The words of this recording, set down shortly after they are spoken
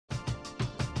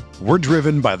We're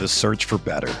driven by the search for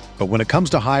better. But when it comes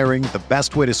to hiring, the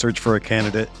best way to search for a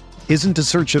candidate isn't to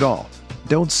search at all.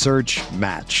 Don't search,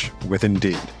 match with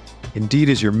Indeed. Indeed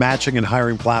is your matching and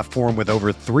hiring platform with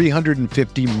over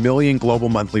 350 million global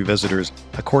monthly visitors,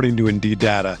 according to Indeed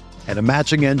data, and a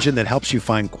matching engine that helps you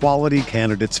find quality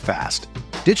candidates fast.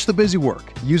 Ditch the busy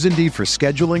work. Use Indeed for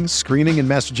scheduling, screening, and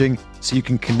messaging so you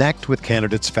can connect with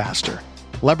candidates faster.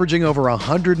 Leveraging over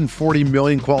 140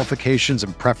 million qualifications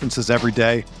and preferences every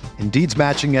day, Indeed's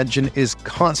matching engine is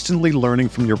constantly learning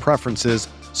from your preferences,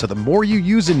 so the more you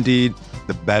use Indeed,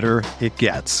 the better it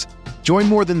gets. Join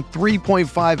more than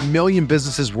 3.5 million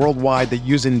businesses worldwide that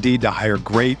use Indeed to hire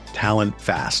great talent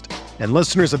fast. And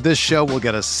listeners of this show will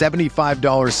get a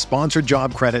 $75 sponsored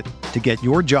job credit to get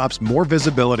your jobs more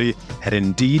visibility at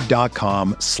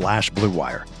Indeed.com/Blue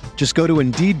Wire. Just go to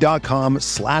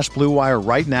Indeed.com/Blue Wire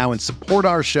right now and support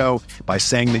our show by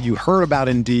saying that you heard about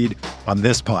Indeed on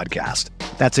this podcast.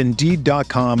 That's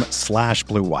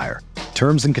Indeed.com/Blue Wire.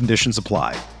 Terms and conditions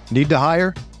apply. Need to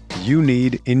hire? You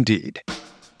need Indeed.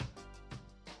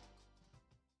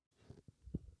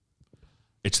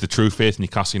 It's the True Faith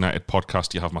Newcastle United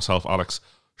podcast. You have myself, Alex,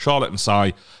 Charlotte and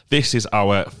Si. This is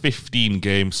our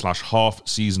 15-game/half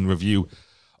season review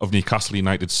of Newcastle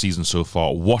United's season so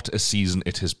far. What a season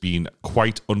it has been.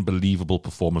 Quite unbelievable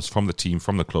performance from the team,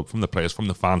 from the club, from the players, from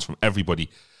the fans, from everybody,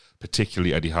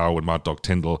 particularly Eddie Howe and Mad Dog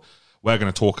Tyndall. We're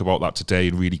going to talk about that today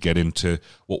and really get into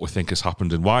what we think has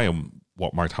happened and why and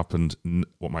what might happen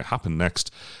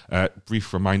next.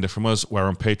 Brief reminder from us, we're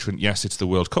on Patreon. Yes, it's the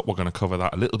World Cup. We're going to cover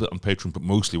that a little bit on Patreon, but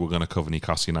mostly we're going to cover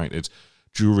Newcastle United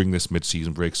during this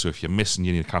mid-season break. So if you're missing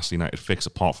your Newcastle United fix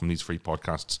apart from these free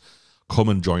podcasts, come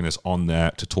and join us on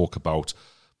there to talk about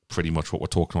pretty much what we're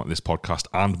talking about in this podcast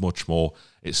and much more.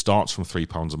 It starts from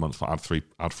 £3 a month for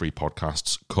ad-free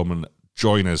podcasts. Come and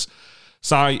join us.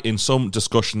 Si, in some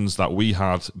discussions that we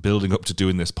had building up to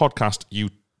doing this podcast,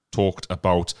 you talked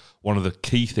about one of the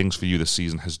key things for you this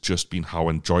season has just been how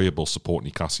enjoyable support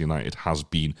Newcastle United has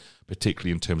been,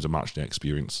 particularly in terms of matchday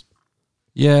experience.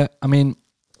 Yeah, I mean,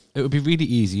 it would be really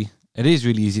easy. It is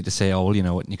really easy to say, oh, you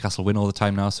know, Newcastle win all the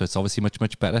time now, so it's obviously much,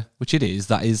 much better, which it is.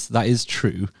 That is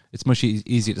true. It's much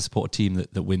easier to support a team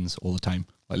that wins all the time,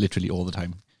 like literally all the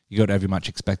time. You go to every match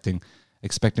expecting a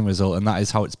result, and that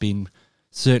is how it's been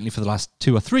certainly for the last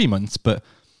 2 or 3 months, but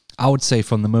I would say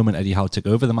from the moment Eddie Howe took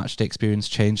over, the matchday experience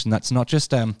changed, and that's not just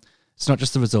the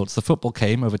results. The football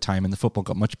came over time, and the football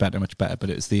got much better. But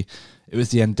it was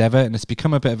the endeavour, and it's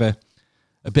become a bit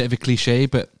of a cliche,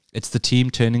 but it's the team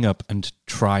turning up and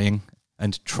trying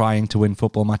to win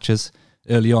football matches.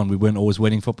 Early on, we weren't always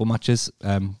winning football matches.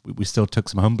 We still took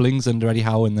some humblings under Eddie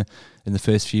Howe in the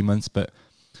first few months, but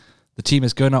the team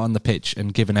is going out on the pitch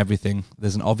and giving everything.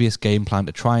 There's an obvious game plan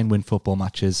to try and win football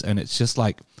matches, and it's just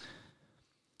like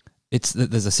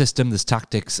there's a system, there's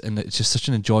tactics, and it's just such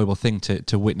an enjoyable thing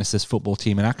to witness this football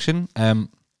team in action. And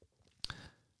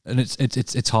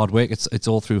it's hard work. It's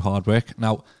all through hard work.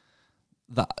 Now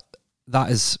that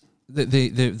is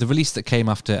the release that came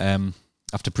after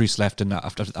Bruce left and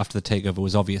after the takeover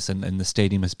was obvious, and the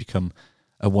stadium has become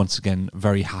a once again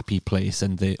very happy place,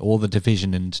 and all the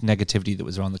division and negativity that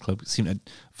was around the club seemed to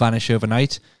vanish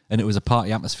overnight, and it was a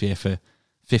party atmosphere for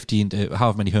 15 to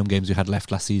however many home games we had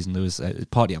left last season. There was a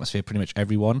party atmosphere pretty much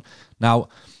everyone. Now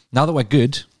that we're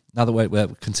good, now that we're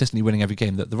consistently winning every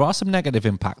game, that there are some negative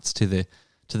impacts to the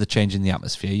change in the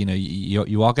atmosphere. You know,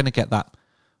 you are going to get that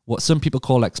what some people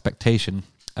call expectation.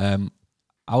 I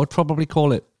would probably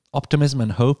call it optimism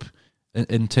and hope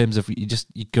in terms of you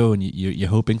go and you're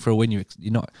hoping for a win.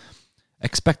 You're not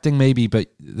expecting maybe, but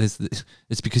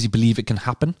it's because you believe it can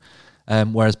happen.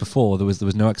 Whereas before there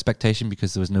was no expectation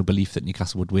because there was no belief that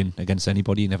Newcastle would win against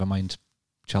anybody, never mind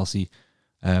Chelsea,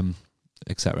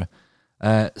 etc.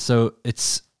 So there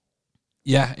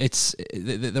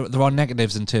are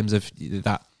negatives in terms of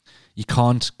that you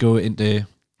can't go into.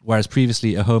 Whereas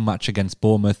previously a home match against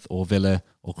Bournemouth or Villa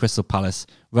or Crystal Palace,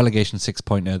 relegation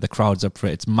 6-pointer, the crowd's up for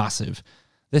it, it's massive.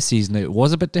 This season it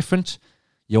was a bit different.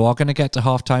 You are going to get to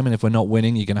half-time, and if we're not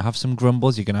winning, you're going to have some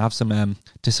grumbles, you're going to have some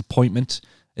disappointment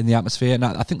in the atmosphere, and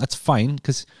I think that's fine,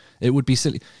 because it would be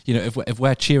silly, you know, if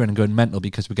we're cheering and going mental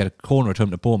because we get a corner at home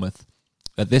to Bournemouth,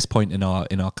 at this point in our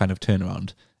kind of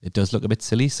turnaround, it does look a bit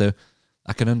silly, so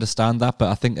I can understand that, but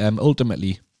I think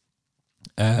ultimately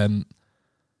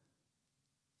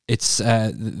it's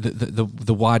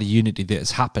the wider unity that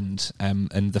has happened,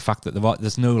 and the fact that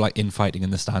there's no like infighting in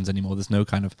the stands anymore. There's no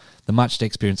kind of the matchday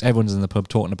experience. Everyone's in the pub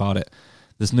talking about it.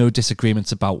 There's no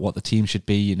disagreements about what the team should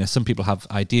be. You know, some people have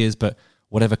ideas, but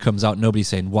whatever comes out, nobody's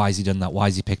saying why has he done that, why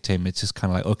has he picked him. It's just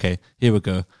kind of like, okay, here we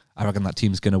go. I reckon that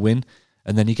team's going to win.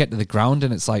 And then you get to the ground,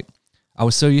 and it's like I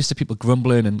was so used to people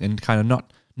grumbling and kind of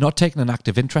not taking an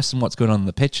active interest in what's going on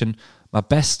the pitch. And my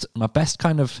best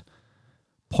kind of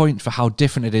point for how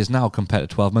different it is now compared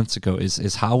to 12 months ago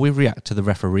is how we react to the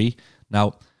referee.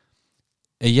 Now,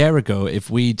 a year ago, if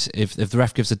the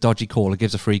ref gives a dodgy call or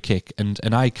gives a free kick, and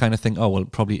I kind of think, oh well,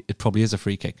 it probably is a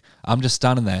free kick. I'm just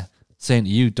standing there saying to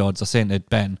you, Dodds, or saying to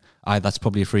Ben, that's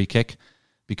probably a free kick,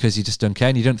 because you just don't care,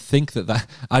 and you don't think that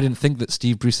I didn't think that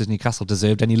Steve Bruce's Newcastle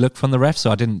deserved any look from the ref,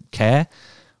 so I didn't care.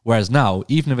 Whereas now,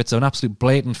 even if it's an absolute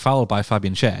blatant foul by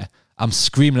Fabian Schär, I'm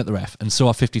screaming at the ref, and so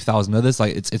are 50,000 others.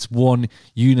 Like it's one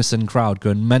unison crowd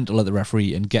going mental at the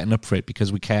referee and getting up for it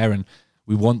because we care and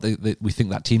we want we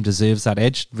think that team deserves that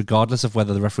edge, regardless of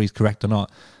whether the referee's correct or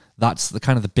not. That's the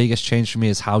kind of the biggest change for me,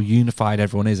 is how unified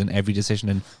everyone is in every decision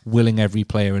and willing every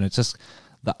player. And it's just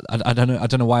that I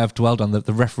don't know why I've dwelled on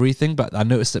the referee thing, but I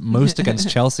noticed that most against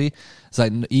Chelsea, it's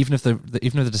like even if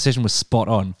the decision was spot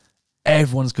on,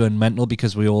 everyone's going mental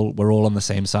because we're all on the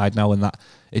same side now, and that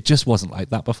it just wasn't like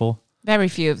that before. Very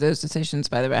few of those decisions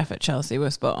by the ref at Chelsea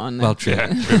were spot on. Well, true.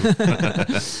 Yeah,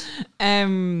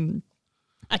 true.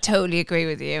 I totally agree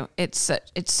with you. It's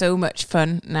so much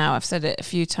fun now. I've said it a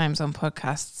few times on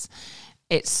podcasts.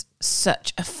 It's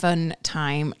such a fun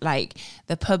time. Like,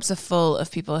 the pubs are full of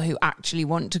people who actually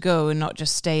want to go and not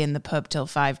just stay in the pub till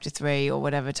 5 to 3 or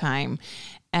whatever time.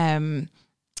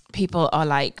 People are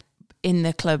like in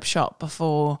the club shop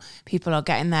before. People are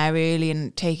getting there early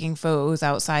and taking photos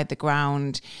outside the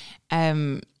ground.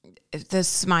 There's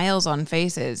smiles on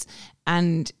faces,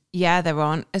 and yeah, there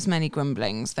aren't as many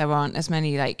grumblings. There aren't as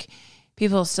many, like,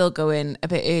 people still go in a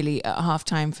bit early at half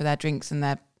time for their drinks and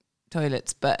their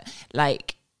toilets, but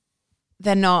like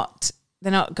they're not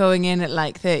going in at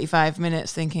like 35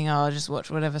 minutes thinking, oh, I'll just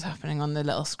watch whatever's happening on the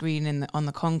little screen on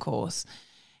the concourse.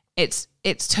 There's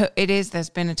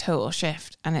been a total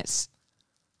shift, and it's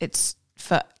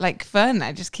fun.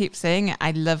 I just keep saying it.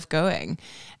 I love going.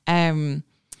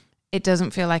 It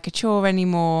doesn't feel like a chore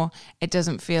anymore. It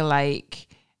doesn't feel like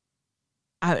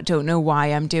I don't know why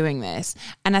I'm doing this.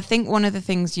 And I think one of the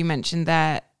things you mentioned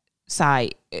there,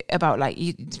 Si, about like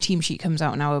the team sheet comes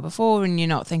out an hour before and you're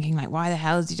not thinking like, why the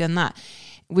hell has he done that?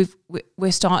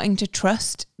 We're starting to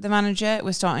trust the manager.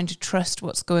 We're starting to trust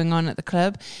what's going on at the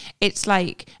club. It's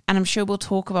like, and I'm sure we'll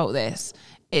talk about this,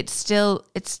 that's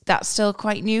still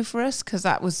quite new for us, because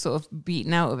that was sort of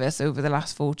beaten out of us over the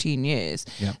last 14 years.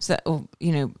 Yeah. So that, or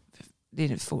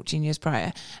 14 years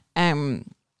prior.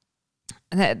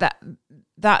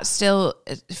 That still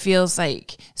feels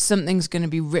like something's going to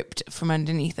be ripped from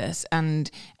underneath us,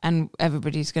 and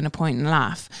everybody's going to point and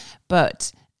laugh.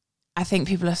 But I think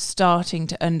people are starting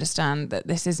to understand that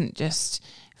this isn't just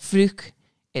fluke.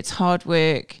 It's hard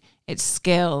work, it's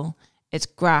skill, it's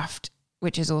graft,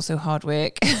 which is also hard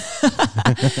work.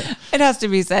 It has to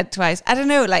be said twice. I don't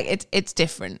know, like it's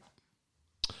different.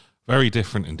 Very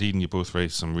different indeed, and you both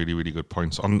raised some really, really good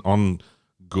points. On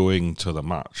going to the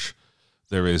match,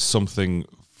 there is something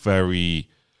very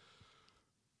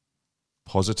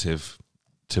positive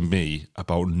to me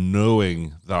about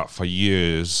knowing that for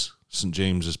years St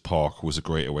James's Park was a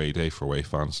great away day for away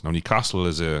fans. Now, Newcastle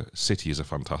as a city is a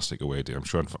fantastic away day. I'm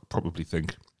sure I'd probably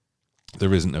think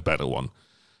there isn't a better one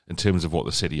in terms of what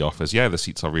the city offers. Yeah, the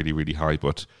seats are really, really high,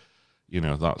 but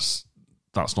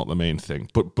that's not the main thing.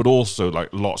 But also, like,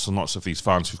 lots and lots of these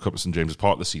fans who've come to St James's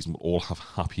Park this season will all have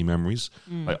happy memories.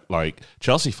 Like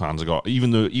Chelsea fans have got,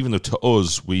 even though to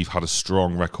us we've had a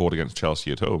strong record against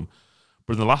Chelsea at home,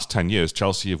 but in the last 10 years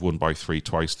Chelsea have won by 3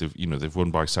 twice. They've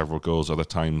won by several goals other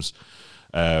times.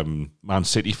 Man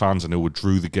City fans, I know, would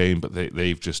drew the game, but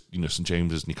they've just, St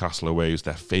James's Newcastle away is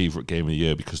their favourite game of the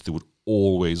year because they would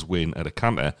always win at a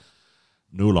canter.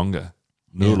 No longer.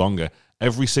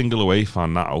 Every single away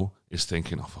fan now is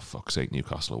thinking, oh, for fuck's sake,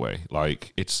 Newcastle away.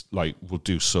 Like, it's like, we'll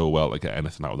do so well to get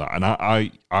anything out of that. And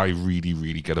I really,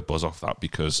 really get a buzz off that,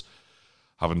 because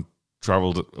having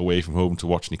travelled away from home to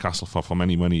watch Newcastle for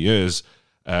many, many years,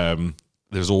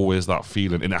 there's always that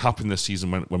feeling. And it happened this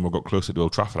season when we got closer to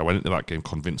Old Trafford. I went into that game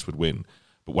convinced we'd win.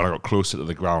 But when I got closer to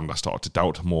the ground, I started to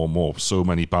doubt more and more. So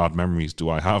many bad memories do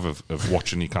I have of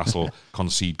watching Newcastle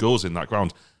concede goals in that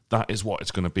ground. That is what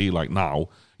it's going to be like now.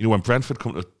 When Brentford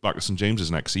come back to St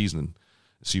James's next season,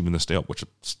 assuming they stay up, which it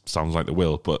sounds like they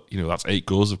will, but that's 8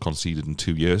 goals they've conceded in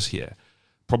 2 years here.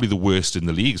 Probably the worst in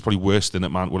the league. It's probably worse than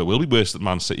at it will be worse than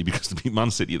Man City, because they beat Man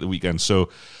City at the weekend. So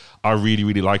I really,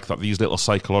 really like that. These little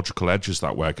psychological edges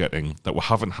that we're getting, that we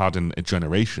haven't had in a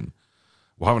generation,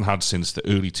 we haven't had since the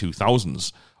early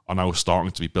 2000s, are now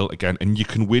starting to be built again. And you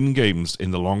can win games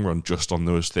in the long run just on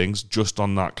those things, just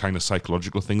on that kind of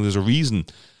psychological thing. There's a reason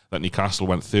that Newcastle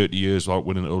went 30 years without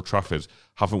winning at Old Trafford,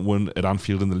 haven't won at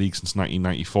Anfield in the league since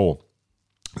 1994.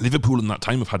 Liverpool in that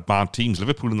time have had bad teams.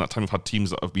 Liverpool in that time have had teams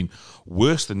that have been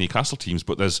worse than Newcastle teams.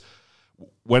 But there's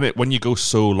when you go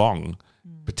so long,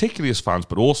 particularly as fans,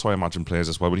 but also I imagine players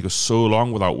as well, when you go so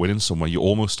long without winning somewhere, you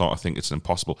almost start to think it's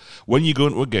impossible. When you go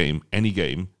into a game, any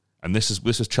game, and this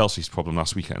is Chelsea's problem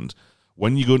last weekend,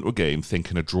 when you go into a game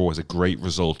thinking a draw is a great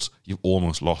result, you've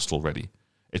almost lost already.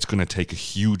 It's going to take a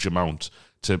huge amount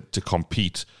to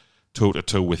compete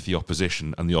toe-to-toe with the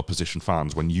opposition and the opposition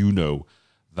fans when you know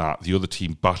that the other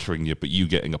team battering you, but you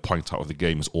getting a point out of the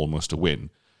game is almost a win.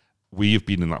 We have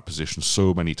been in that position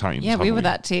so many times. Yeah, we were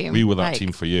that team. We were that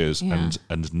team for years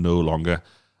and no longer.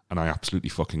 And I absolutely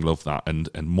fucking love that. And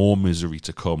more misery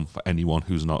to come for anyone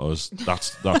who's not us.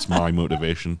 That's my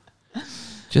motivation.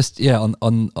 Just,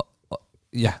 absolutely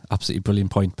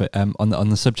brilliant point. But on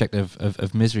the subject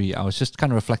of misery, I was just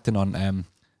kind of reflecting on,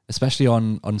 especially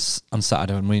on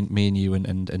Saturday when me and you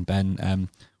and Ben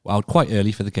were out quite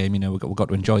early for the game. You know, we got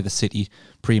to enjoy the City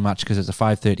pre-match because it's a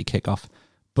 5:30 kickoff.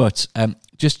 But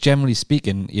just generally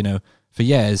speaking, you know, for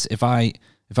years, if I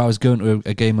was going to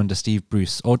a game under Steve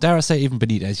Bruce, or dare I say even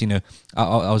Benitez, you know,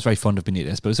 I was very fond of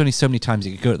Benitez, but there's only so many times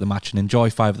you could go to the match and enjoy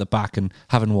 5 at the back and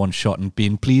having one shot and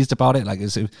being pleased about it. Like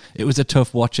it was a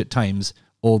tough watch at times,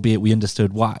 albeit we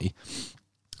understood why.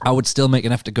 I would still make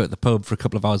an effort to go to the pub for a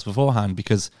couple of hours beforehand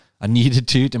because I needed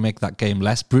to make that game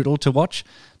less brutal to watch.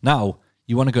 Now,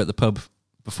 you want to go to the pub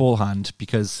beforehand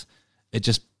because it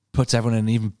just puts everyone in an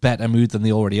even better mood than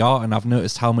they already are. And I've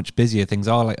noticed how much busier things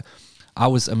are. Like, I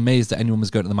was amazed that anyone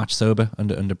was going to the match sober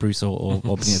under Bruce or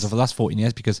Benitez over the last 14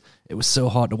 years because it was so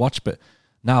hard to watch. But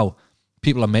now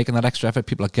people are making that extra effort.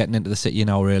 People are getting into the city an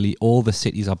hour early. All the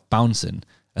cities are bouncing.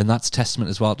 And that's testament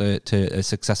as well to a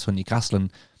successful Newcastle. And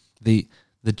the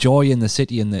joy in the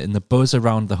city and the buzz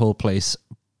around the whole place,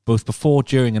 both before,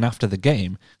 during, and after the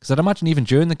game. Because I'd imagine even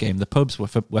during the game, the pubs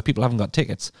where people haven't got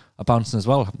tickets are bouncing as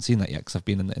well. I haven't seen that yet because I've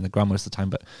been in the ground most of the time.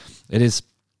 But it is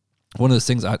one of those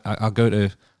things. I'll go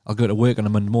to work on a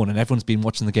Monday morning. Everyone's been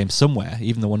watching the game somewhere,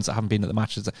 even the ones that haven't been at the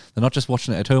matches. They're not just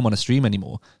watching it at home on a stream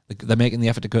anymore. They're making the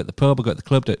effort to go to the pub or go to the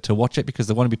club to watch it because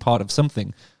they want to be part of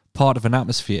something, part of an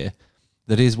atmosphere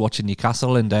that is watching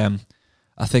Newcastle. And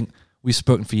I think we've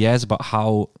spoken for years about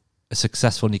how a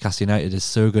successful Newcastle United is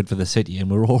so good for the city,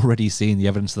 and we're already seeing the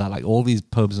evidence of that. Like, all these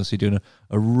pubs must be doing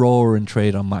a roaring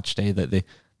trade on match day that they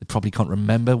probably can't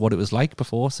remember what it was like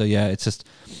before. So yeah, it's just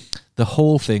the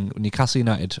whole thing. Newcastle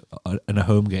United in a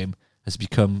home game has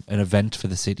become an event for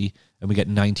the city, and we get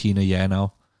 19 a year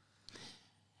now.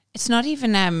 It's not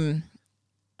even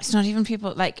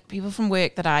people from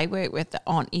work that I work with that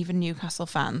aren't even Newcastle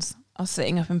fans are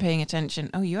sitting up and paying attention.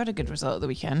 Oh, you had a good result at the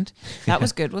weekend. That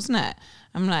was good, wasn't it?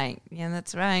 I'm like, yeah,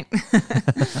 that's right.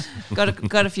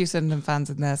 got a few Sunderland fans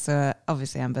in there, so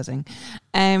obviously I'm buzzing.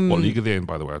 What league are they in,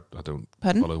 by the way? I don't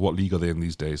Pardon? follow. What league are they in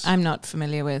these days? I'm not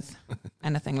familiar with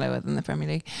anything lower than the Premier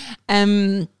League.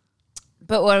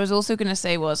 But what I was also going to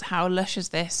say was, how lush is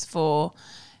this for,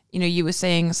 you know, you were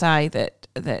saying, Si, that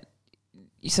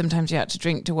sometimes you had to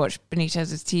drink to watch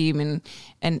Benitez's team,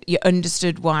 and you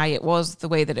understood why it was the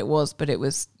way that it was, but it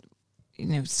was, you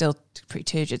know, still pretty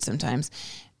turgid sometimes,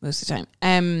 most of the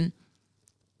time.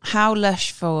 How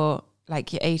lush for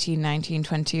like your 18, 19,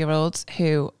 20-year-olds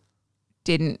who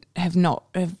have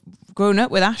grown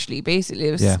up with Ashley, basically.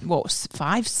 It was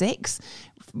 5, 6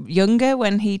 younger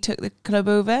when he took the club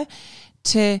over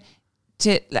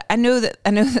I know that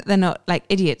they're not like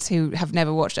idiots who have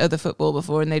never watched other football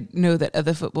before, and they know that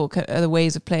other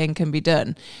ways of playing can be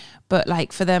done. But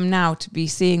like, for them now to be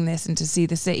seeing this and to see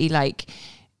the city like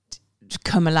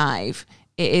come alive,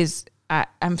 it is.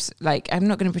 I'm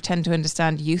not going to pretend to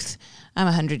understand youth. I'm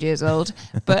 100 years old,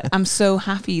 but I'm so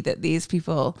happy that these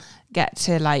people get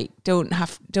to like don't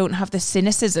have the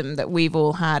cynicism that we've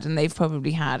all had and they've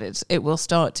probably had. It will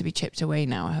start to be chipped away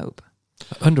now, I hope.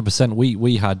 100%.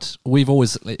 We've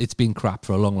always, it's been crap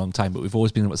for a long time, but we've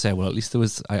always been able to say, well, at least there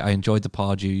was, I enjoyed the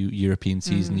Pardew European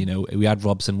season. You know, we had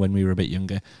Robson when we were a bit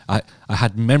younger. I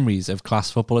had memories of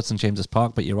class football at St James's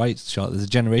Park, but you're right, Charlotte, there's a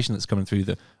generation that's coming through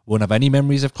that won't have any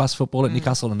memories of class football at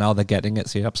Newcastle, and now they're getting it.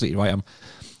 So you're absolutely right. I'm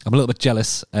a little bit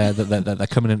jealous that they're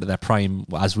coming into their prime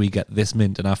as we get this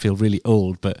mint, and I feel really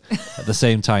old. But at the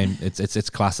same time,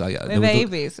 it's class. We're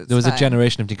babies. There was a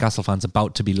generation of Newcastle fans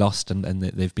about to be lost, and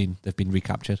they've been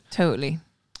recaptured. Totally.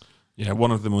 Yeah, one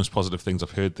of the most positive things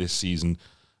I've heard this season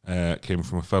came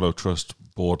from a fellow Trust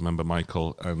board member,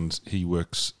 Michael, and he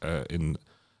works in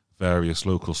various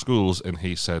local schools, and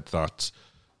he said that,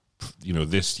 you know,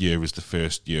 this year is the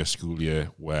first school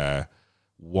year where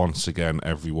once again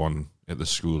everyone at the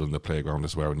school and the playground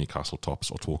is wearing Newcastle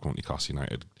tops or talking about Newcastle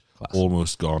United. Class.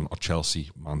 Almost gone, or Chelsea,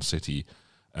 Man City,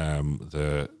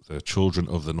 The children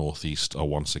of the Northeast are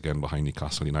once again behind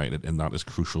Newcastle United, and that is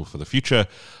crucial for the future.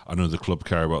 I know the club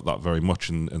care about that very much,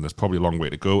 and there's probably a long way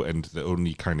to go. And the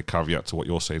only kind of caveat to what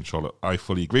you're saying, Charlotte, I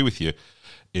fully agree with you,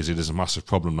 is it is a massive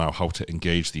problem now how to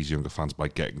engage these younger fans by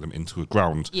getting them into a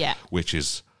ground, which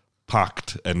is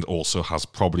packed and also has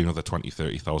probably another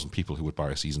 20,000-30,000 people who would buy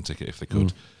a season ticket if they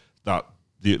could. That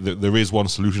there is one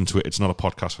solution to it. It's not a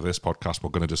podcast for this podcast. We're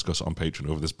going to discuss it on Patreon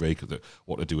over this break,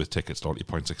 what to do with tickets, loyalty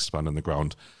points, expanding the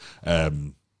ground.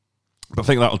 But I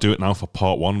think that'll do it now for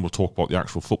part one. We'll talk about the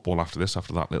actual football after this,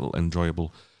 after that little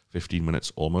enjoyable 15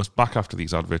 minutes almost. Back after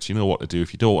these adverts. You know what to do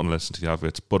if you don't want to listen to the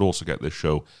adverts, but also get this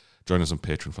show. Join us on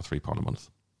Patreon for £3 a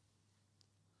month.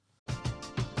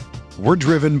 We're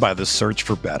driven by the search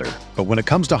for better. But when it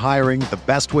comes to hiring, the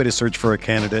best way to search for a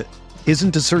candidate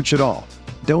isn't to search at all.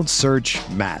 Don't search,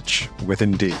 match with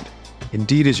Indeed.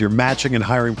 Indeed is your matching and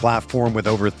hiring platform with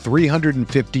over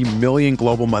 350 million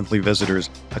global monthly visitors,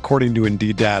 according to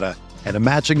Indeed data, and a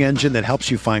matching engine that helps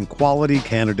you find quality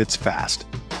candidates fast.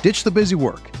 Ditch the busy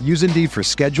work. Use Indeed for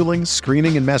scheduling,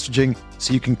 screening, and messaging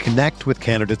so you can connect with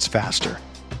candidates faster.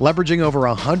 Leveraging over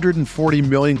 140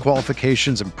 million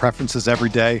qualifications and preferences every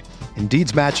day,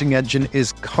 Indeed's matching engine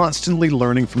is constantly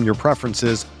learning from your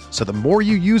preferences, so the more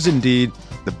you use Indeed,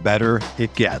 the better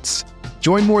it gets.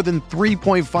 Join more than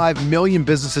 3.5 million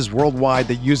businesses worldwide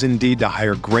that use Indeed to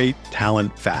hire great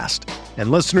talent fast.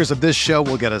 And listeners of this show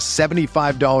will get a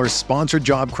 $75 sponsored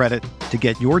job credit to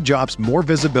get your jobs more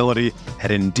visibility at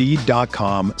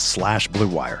Indeed.com/Blue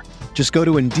Wire. Just go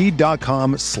to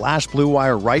Indeed.com/Blue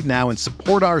Wire right now and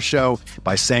support our show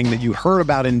by saying that you heard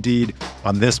about Indeed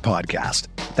on this podcast.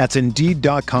 That's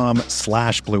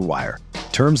Indeed.com/Blue Wire.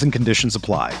 Terms and conditions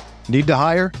apply. Need to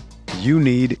hire? You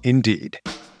need Indeed.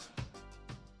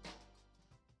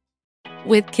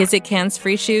 With Kizik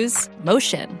hands-free shoes,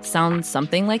 motion sounds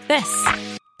something like this.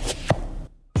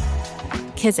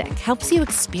 Kizik helps you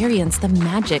experience the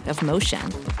magic of motion.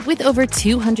 With over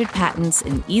 200 patents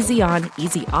and easy-on,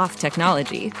 easy-off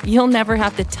technology, you'll never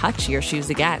have to touch your shoes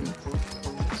again.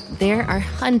 There are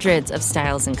hundreds of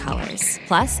styles and colors,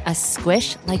 plus a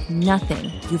squish like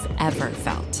nothing you've ever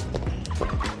felt.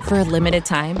 For a limited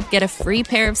time, get a free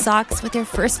pair of socks with your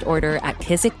first order at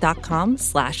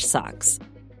kizik.com/socks.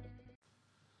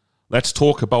 Let's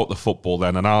talk about the football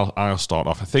then, and I'll start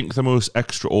off. I think the most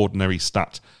extraordinary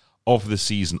stat of the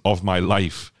season, of my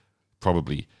life,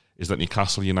 probably, is that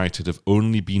Newcastle United have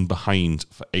only been behind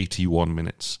for 81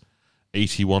 minutes.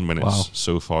 81 minutes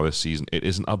so far this season. It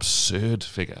is an absurd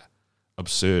figure.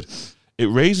 Absurd. It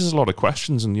raises a lot of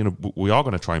questions, and we are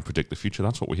going to try and predict the future.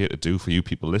 That's what we're here to do for you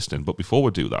people listening. But before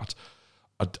we do that,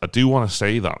 I do want to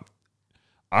say that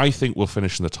I think we'll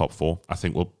finish in the top four. I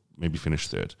think we'll maybe finish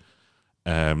third.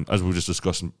 As we were just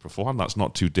discussing beforehand, that's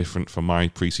not too different from my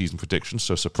pre-season predictions.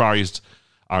 So surprised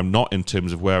I'm not in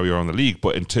terms of where we are in the league,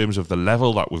 but in terms of the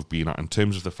level that we've been at, in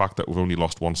terms of the fact that we've only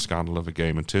lost one scandal of a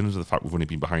game, in terms of the fact we've only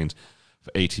been behind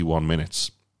for 81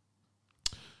 minutes.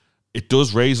 It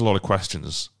does raise a lot of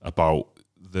questions about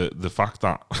the fact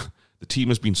that the team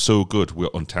has been so good, we're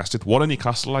untested. What are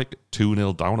Newcastle like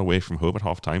 2-0 down away from home at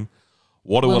half-time?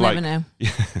 What are we like? Never know.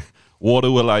 What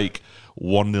are we like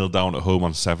 1-0 down at home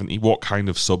on 70? What kind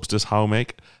of subs does Howe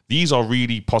make? These are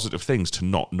really positive things to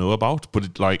not know about,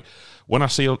 but when I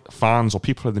see fans or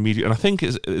people in the media, and I think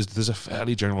there's a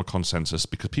fairly general consensus,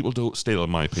 because people don't, still in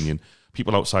my opinion,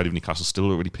 people outside of Newcastle still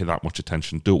don't really pay that much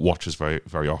attention, don't watch us very,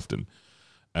 very often.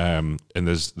 And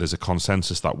there's a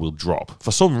consensus that we'll drop.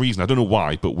 For some reason, I don't know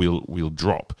why, but we'll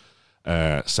drop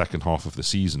second half of the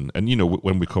season. And,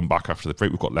 when we come back after the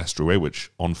break, we've got Leicester away,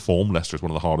 which on form, Leicester is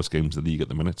one of the hardest games in the league at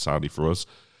the minute, sadly for us.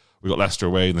 We've got Leicester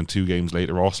away, and then 2 games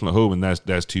later, Arsenal at home, and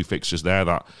there's 2 fixtures there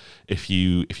that if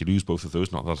you lose both of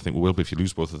those, not that I think we will, but if you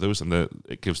lose both of those, then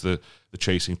it gives the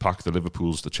chasing pack, the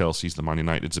Liverpools, the Chelseas, the Man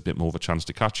Uniteds, a bit more of a chance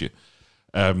to catch you.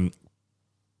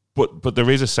 But there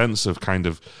is a sense of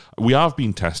we have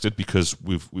been tested, because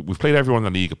we've played everyone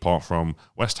in the league apart from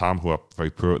West Ham, who are very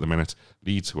poor at the minute,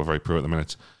 Leeds, who are very poor at the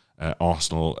minute,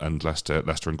 Arsenal and Leicester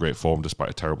in great form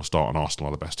despite a terrible start, and Arsenal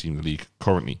are the best team in the league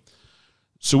currently.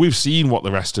 So we've seen what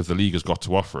the rest of the league has got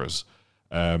to offer us,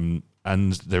 and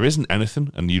there isn't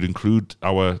anything. And you'd include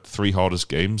our 4 hardest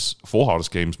games.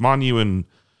 Man U and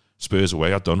Spurs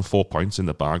away are done, 4 points in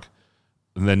the bag.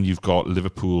 And then you've got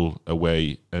Liverpool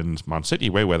away and Man City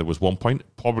away, where there was 1 point.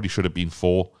 Probably should have been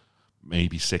 4,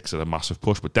 maybe 6 at a massive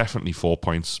push, but definitely 4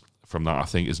 points from that, I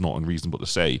think, is not unreasonable to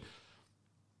say.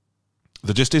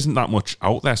 There just isn't that much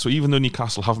out there. So even though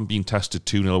Newcastle haven't been tested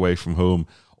 2-0 away from home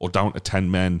or down to 10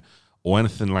 men or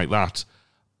anything like that,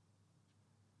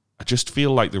 I just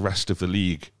feel like the rest of the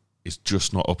league is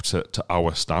just not up to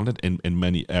our standard in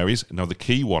many areas. Now, the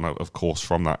key one, of course,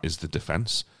 from that is the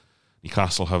defence.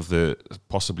 Newcastle have the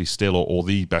possibly still or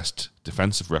the best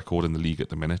defensive record in the league at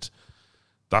the minute.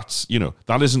 That's,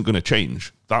 that isn't going to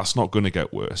change. That's not going to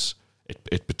get worse.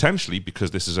 It potentially,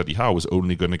 because this is Eddie Howe, is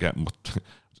only going to get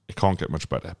it can't get much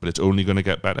better, but it's only going to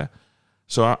get better.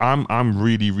 So I'm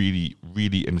really, really,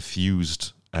 really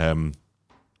enthused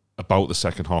about the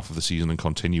second half of the season and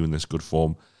continuing this good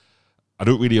form. I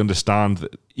don't really understand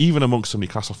that, even amongst some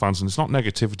Newcastle fans, and it's not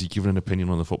negativity giving an opinion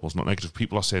on the football, it's not negative.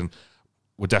 People are saying,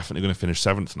 we're definitely going to finish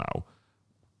 7th now.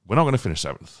 We're not going to finish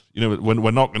 7th.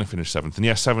 We're not going to finish 7th. And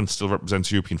yes, 7th still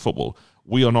represents European football.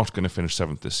 We are not going to finish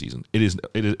 7th this season. It is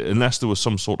unless there was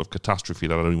some sort of catastrophe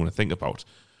that I don't even want to think about,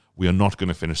 we are not going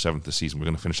to finish 7th this season. We're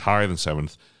going to finish higher than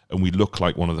 7th, and we look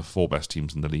like one of the 4 best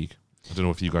teams in the league. I don't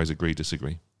know if you guys agree,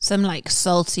 disagree. Some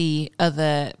salty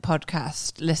other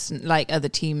podcast other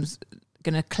teams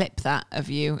going to clip that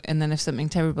of you, and then if something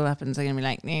terrible happens, they're going to be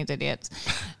like, "These idiots."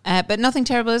 But nothing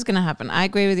terrible is going to happen. I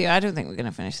agree with you. I don't think we're going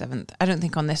to finish 7th. I don't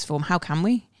think on this form. How can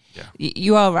we? Yeah.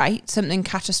 You are right. Something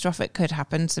catastrophic could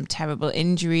happen. Some terrible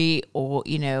injury, or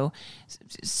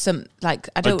some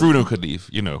Bruno could leave.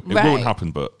 It won't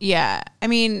happen. But yeah, I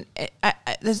mean,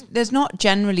 there's not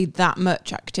generally that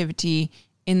much activity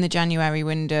in the January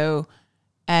window.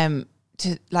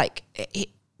 To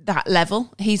that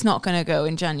level, he's not going to go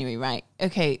in January, right?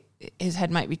 Okay, his head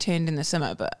might be turned in the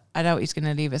summer, but I doubt he's going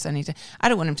to leave us anytime. I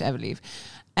don't want him to ever leave.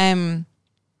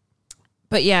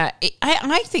 But yeah,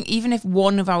 I think even if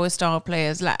one of our star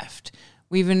players left,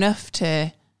 we've enough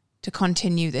to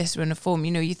continue this run of form.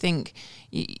 You think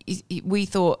we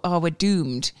thought, we're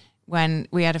doomed when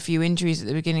we had a few injuries at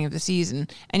the beginning of the season,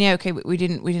 and yeah, okay, we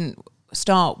didn't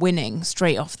start winning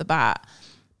straight off the bat,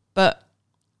 but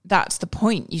that's the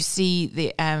point. You see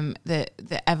the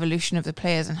evolution of the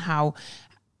players and how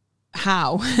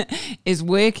is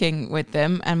working with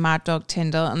them, and Mad Dog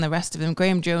Tyndall and the rest of them,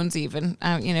 Graham Jones even,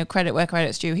 credit where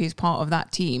credit's due, he's part of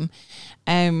that team.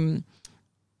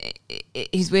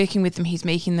 He's working with them, he's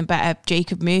making them better.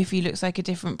 Jacob Murphy looks like a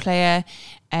different player.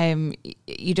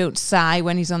 You don't sigh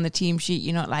when he's on the team sheet.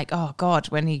 You're not like, oh God,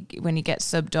 when he gets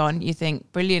subbed on, you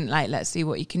think, brilliant, let's see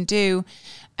what he can do.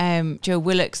 Joe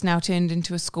Willock's now turned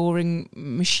into a scoring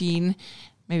machine.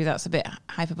 Maybe that's a bit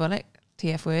hyperbolic,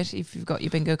 TF word, if you've got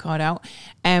your bingo card out.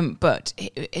 But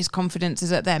his confidence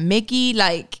is up there. Miggy,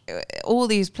 all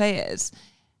these players.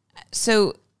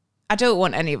 So I don't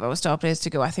want any of our star players to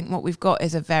go. I think what we've got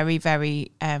is a very,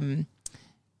 very... I'm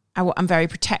very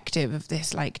protective of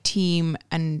this team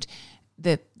and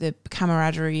the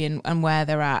camaraderie and where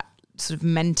they're at sort of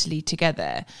mentally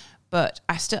together. But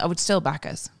I would still back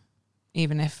us,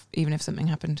 even if something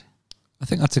happened. I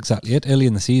think that's exactly it. Early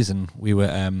in the season, we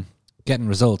were getting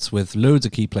results with loads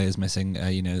of key players missing.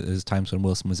 There's times when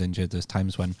Wilson was injured. There's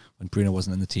times when Bruno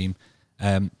wasn't in the team.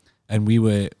 And we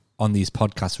were on these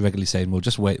podcasts regularly saying, well,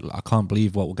 just wait. I can't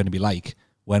believe what we're going to be like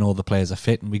when all the players are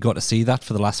fit. And we got to see that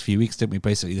for the last few weeks, didn't we?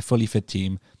 Basically, the fully fit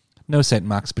team. No St.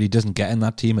 Max, but he doesn't get in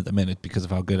that team at the minute because of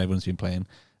how good everyone's been playing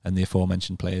and the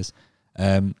aforementioned players.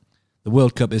 The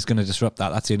World Cup is going to disrupt that.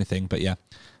 That's the only thing. But yeah,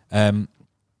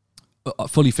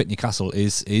 fully fit Newcastle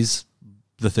is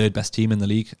the 3rd best team in the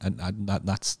league, and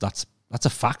that's a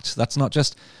fact. That's not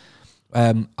just.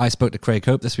 I spoke to Craig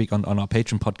Hope this week on our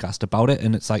Patreon podcast about it,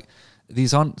 and it's like,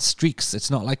 these aren't streaks.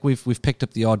 It's not like we've picked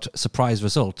up the odd surprise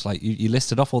result. Like you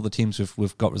listed off all the teams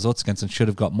we've got results against and should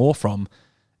have got more from.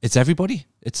 It's everybody.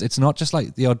 It's not just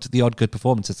like the odd good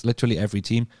performance. It's literally every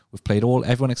team. We've played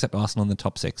everyone except Arsenal in the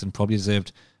top 6 and probably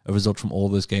deserved a result from all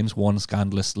those games. One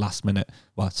scandalous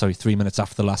 3 minutes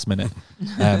after the last minute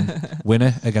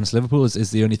winner against Liverpool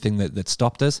is the only thing that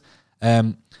stopped us.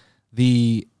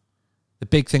 The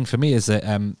big thing for me is that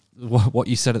what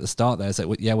you said at the start there is that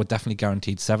we're definitely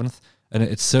guaranteed 7th, and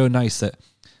it's so nice that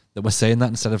we're saying that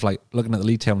instead of looking at the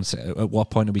league table and say, at what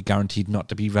point are we guaranteed not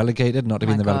to be relegated, not to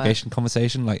be in the relegation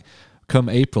conversation. Come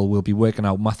April, we'll be working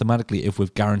out mathematically if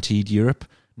we've guaranteed Europe,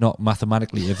 not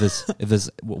mathematically if there's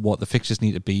what the fixtures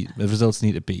need to be, the results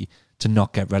need to be to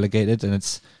not get relegated. And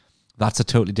that's a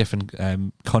totally different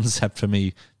concept for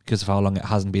me because of how long it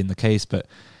hasn't been the case. But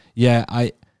yeah,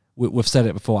 we've said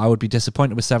it before, I would be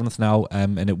disappointed with 7th now,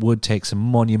 and it would take some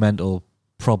monumental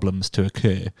problems to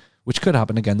occur, which could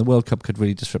happen again. The World Cup could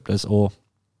really disrupt us, or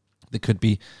there could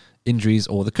be injuries,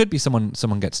 or there could be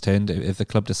someone gets turned. If the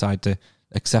club decide to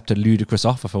accept a ludicrous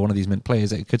offer for one of these mint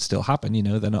players, it could still happen.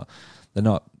 They're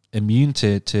not immune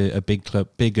to a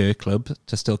bigger club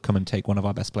to still come and take one of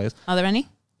our best players. Are there any?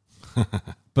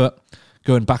 But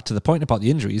going back to the point about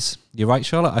the injuries, you're right,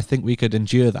 Charlotte. I think we could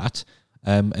endure that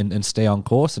and stay on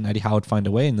course, and Eddie Howe would find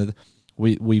a way, and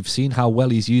We've seen how well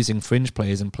he's using fringe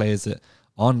players and players that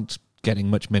aren't getting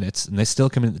much minutes, and they're still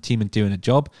coming into the team and doing a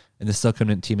job, and they're still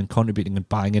coming into the team and contributing and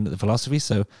buying into the philosophy.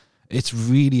 So it's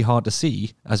really hard to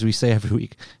see, as we say every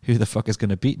week, who the fuck is going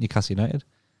to beat Newcastle United.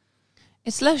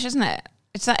 It's lush, isn't it?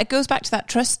 It's that it goes back to that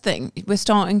trust thing. We're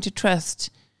starting to trust.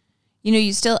 You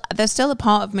know, there's still a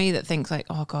part of me that thinks like,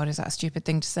 oh God, is that a stupid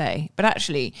thing to say? But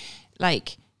actually,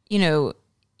 like, you know,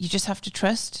 you just have to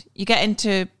trust. You get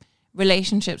into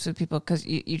relationships with people because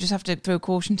you just have to throw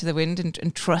caution to the wind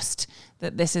and trust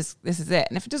that this is it.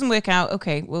 And if it doesn't work out,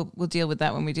 okay, we'll deal with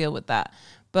that when we deal with that.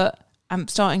 But I'm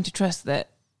starting to trust that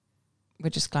we're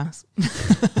just class.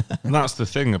 And that's the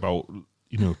thing about,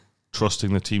 you know,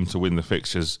 trusting the team to win the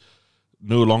fixtures.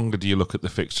 No longer do you look at the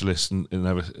fixture list and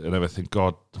ever think,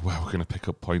 God, where we're going to pick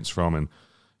up points from. And,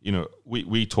 you know,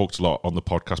 we talked a lot on the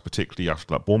podcast, particularly after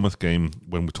that Bournemouth game,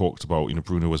 when we talked about, you know,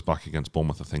 Bruno was back against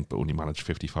Bournemouth, I think, but only managed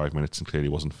 55 minutes and clearly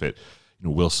wasn't fit. You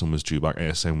know, Wilson was due back,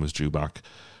 ASM was due back.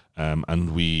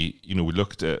 And we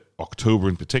looked at October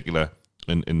in particular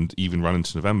and even ran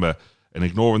into November, and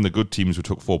ignoring the good teams we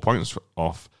took 4 points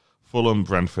off, Fulham,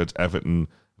 Brentford, Everton,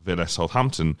 Villa,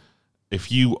 Southampton.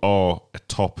 If you are a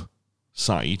top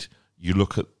side, you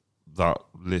look at that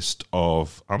list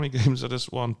of how many games are this?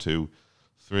 1, 2,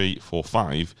 3, 4,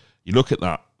 5. You look at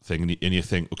that thing and you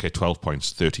think, okay, 12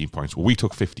 points, 13 points. Well, we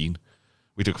took 15.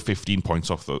 We took 15 points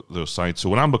off those sides. So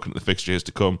when I'm looking at the fixtures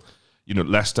to come, you know,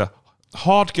 Leicester,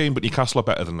 hard game, but Newcastle are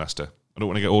better than Leicester. I don't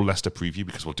want to get all Leicester preview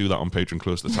because we'll do that on Patreon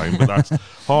close to the time, but that's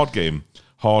hard game.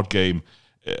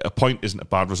 A point isn't a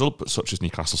bad result, but such as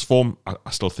Newcastle's form, I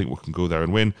still think we can go there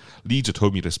and win. Leeds at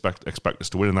home, you'd expect us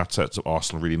to win, and that sets up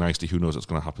Arsenal really nicely. Who knows what's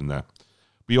going to happen there?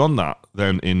 Beyond that,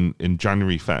 then in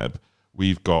January, Feb,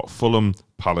 we've got Fulham,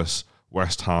 Palace,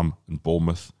 West Ham, and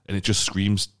Bournemouth, and it just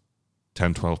screams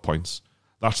 10, 12 points.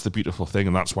 That's the beautiful thing,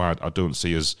 and that's why I don't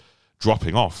see us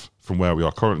dropping off from where we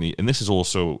are currently. And this is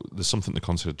also, there's something to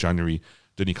consider. January,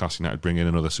 did Newcastle United bring in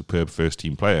another superb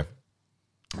first-team player?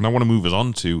 And I want to move us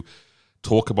on to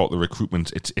talk about the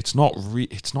recruitment. It's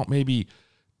not maybe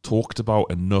talked about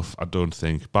enough, I don't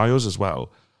think, by us as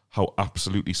well, how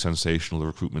absolutely sensational the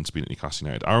recruitment's been at Newcastle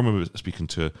United. I remember speaking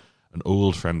to an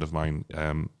old friend of mine,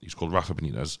 he's called Rafa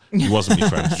Benitez. He wasn't my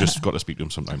friend, just got to speak to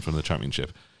him sometimes from the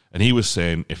Championship. And he was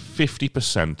saying if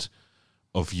 50%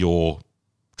 of your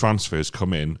transfers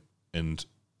come in and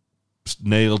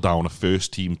nail down a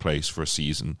first-team place for a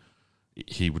season,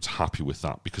 he was happy with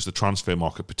that, because the transfer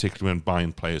market, particularly when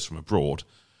buying players from abroad,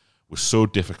 was so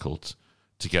difficult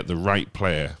to get the right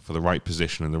player for the right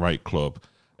position in the right club.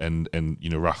 And you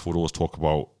know, Raf would always talk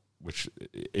about, which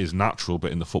is natural,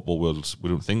 but in the football world we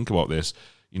don't think about this.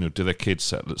 You know, do their kids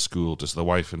settle at school? Does the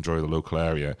wife enjoy the local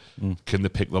area? Can they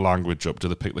pick the language up? Do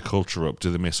they pick the culture up? Do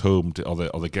they miss home?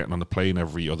 Are they getting on the plane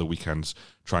every other weekends,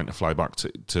 trying to fly back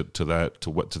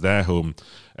to their home?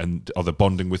 And are they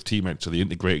bonding with teammates? Are they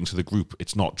integrating to the group?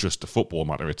 It's not just a football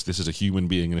matter. This is a human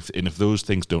being, and if those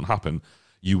things don't happen,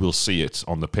 you will see it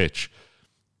on the pitch.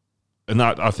 And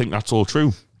that, I think that's all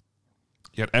true.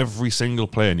 Yet every single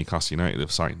player Newcastle United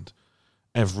have signed,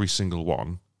 every single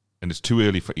one, and it's too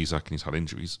early for Isak and he's had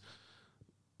injuries,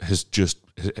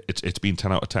 it's been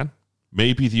 10 out of 10.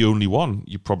 Maybe the only one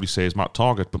you'd probably say is Matt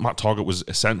Targett, but Matt Targett was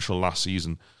essential last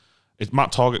season.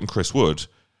 Matt Targett and Chris Wood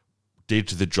did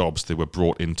the jobs they were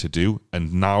brought in to do,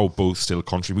 and now both still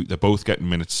contribute. They're both getting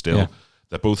minutes still. Yeah.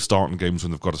 They're both starting games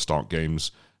when they've got to start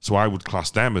games. So I would class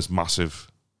them as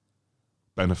massive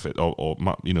benefit or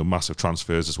massive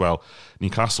transfers as well.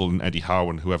 Newcastle and Eddie Howe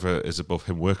and whoever is above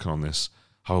him working on this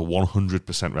have a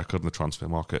 100% record in the transfer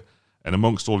market. And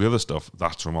amongst all the other stuff,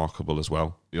 that's remarkable as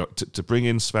well. You know, to bring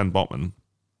in Sven Botman.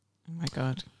 Oh my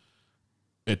God.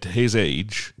 At his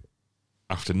age,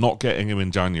 after not getting him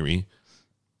in January,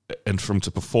 and for him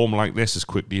to perform like this as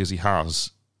quickly as he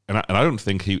has, and I don't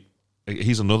think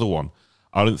he's another one.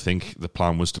 I don't think the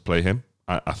plan was to play him.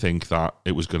 I think that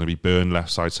it was going to be Byrne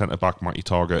left side centre back, Matty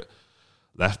Targett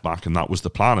left back, and that was the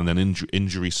plan. And then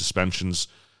injury suspensions,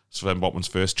 Sven Botman's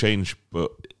first change.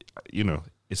 But you know,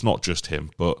 it's not just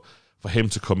him. But for him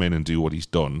to come in and do what he's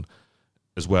done,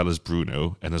 as well as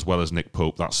Bruno and as well as Nick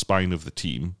Pope, that spine of the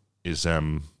team is.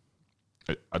 I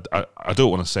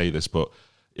don't want to say this, but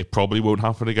it probably won't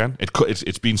happen again.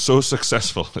 It's been so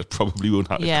successful, it probably won't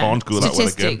happen. Yeah. It can't go that way again.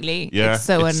 Statistically, it's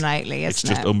so unlikely. It's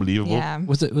just unbelievable. Yeah.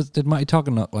 Did Matty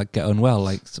Targett not get unwell,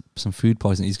 like some food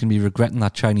poisoning? He's going to be regretting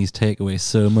that Chinese takeaway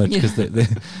so much because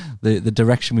the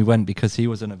direction we went because he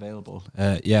was unavailable.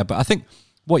 But I think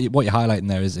what you're highlighting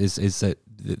there is that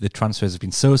the transfers have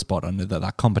been so spot on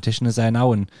that competition is there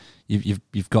now, and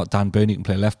you've got Dan Byrne who can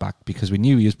play left back, because we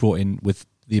knew he was brought in with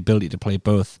the ability to play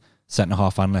both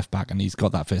centre-half and left-back, and he's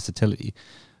got that versatility.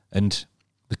 And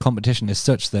the competition is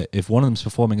such that if one of them's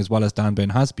performing as well as Dan Burn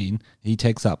has been, he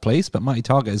takes that place. But Matty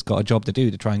Targett has got a job to do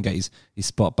to try and get his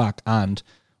spot back. And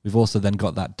we've also then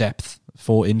got that depth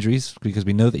for injuries, because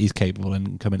we know that he's capable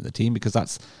and coming to the team, because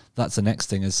that's the next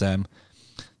thing is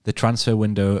the transfer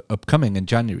window upcoming in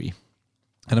January.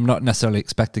 And I'm not necessarily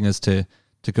expecting us to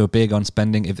go big on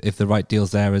spending if the right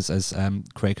deal's there, as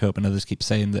Craig Hope and others keep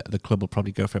saying, that the club will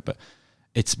probably go for it. But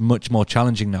it's much more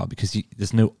challenging now, because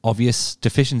there's no obvious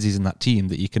deficiencies in that team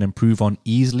that you can improve on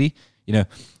easily. You know,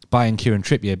 buying Kieran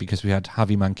Trippier because we had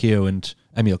Javi Manquillo and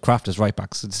Emil Kraft as right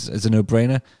backs is a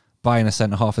no-brainer. Buying a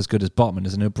centre-half as good as Botman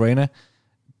is a no-brainer.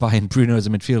 Buying Bruno as a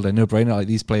midfielder, no-brainer. Like,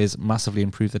 these players massively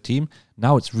improve the team.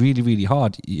 Now it's really, really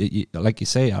hard. Like you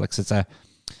say, Alex,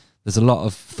 there's a lot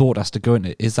of thought has to go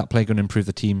into it. Is that player going to improve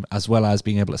the team, as well as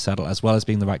being able to settle, as well as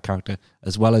being the right character,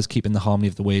 as well as keeping the harmony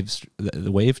of the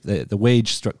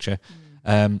wage structure?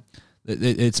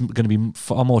 It's going to be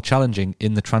far more challenging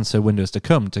in the transfer windows to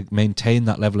come to maintain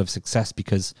that level of success,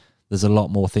 because there's a lot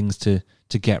more things to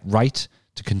get right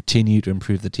to continue to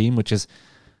improve the team, which is,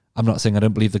 I'm not saying I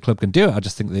don't believe the club can do it. I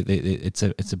just think that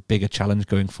it's a bigger challenge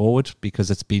going forward,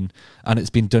 because it's been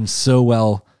done so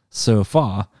well so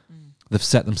far. They've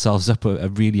set themselves up a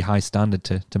really high standard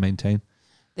to maintain.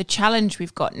 The challenge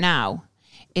we've got now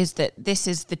is that this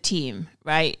is the team,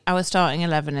 right? Our starting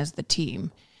 11 is the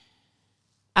team.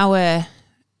 Our,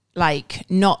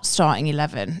 not starting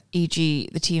 11, e.g.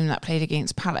 the team that played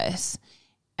against Palace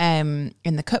in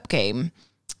the cup game,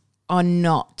 are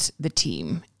not the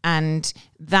team. And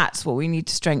that's what we need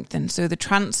to strengthen. So the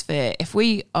transfer, if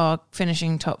we are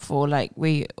finishing top 4, like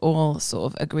we all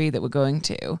sort of agree that we're going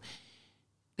to,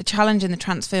 the challenge in the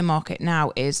transfer market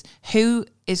now is who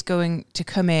is going to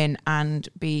come in and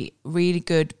be really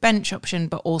good bench option,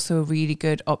 but also a really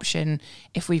good option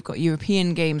if we've got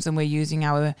European games and we're using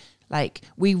our,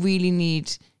 we really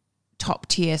need top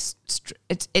tier.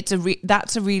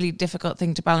 That's a really difficult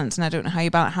thing to balance. And I don't know how you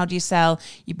balance. How do you sell?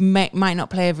 You might not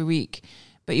play every week,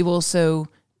 but you also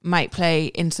might play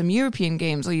in some European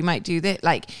games, or you might do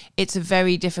that. It's a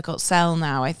very difficult sell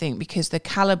now, I think, because the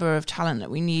caliber of talent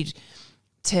that we need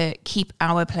to keep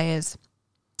our players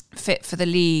fit for the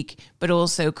league, but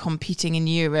also competing in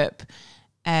Europe.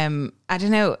 I don't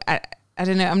know.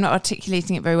 I'm not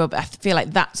articulating it very well, but I feel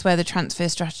like that's where the transfer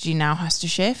strategy now has to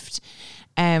shift,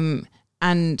 and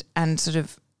sort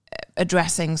of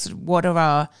addressing sort of what are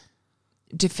our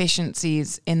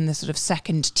deficiencies in the sort of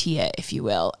second tier, if you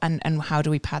will, and how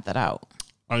do we pad that out?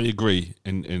 I agree,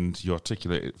 and you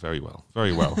articulate it very well,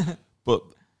 but.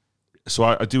 So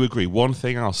I do agree. One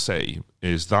thing I'll say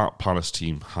is that Palace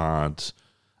team had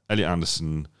Elliot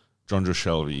Anderson, John Joe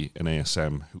Shelby, and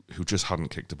ASM who just hadn't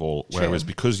kicked the ball. True. Whereas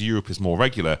because Europe is more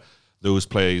regular, those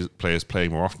players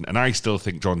playing more often. And I still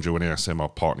think John Joe and ASM are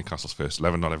part of Newcastle's first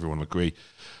 11. Not everyone will agree.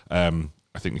 I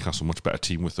think Newcastle a much better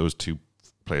team with those two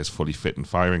players fully fit and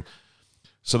firing.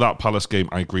 So that Palace game,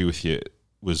 I agree with you,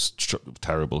 was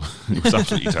terrible. It was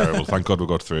absolutely terrible. Thank God we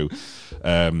got through.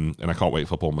 And I can't wait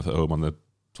for Bournemouth at home on the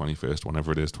 21st,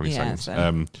 whenever it is, 22nd.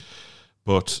 Yeah,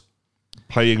 but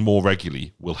playing more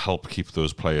regularly will help keep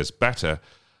those players better,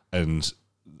 and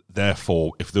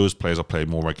therefore, if those players are playing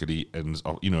more regularly, and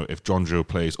if John Joe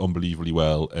plays unbelievably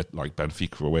well at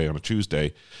Benfica away on a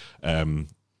Tuesday, then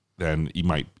he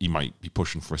might be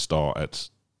pushing for a start at.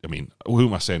 I mean, who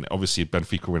am I saying? Obviously, if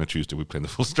Benfica win a Tuesday, we play in the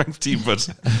full strength team. But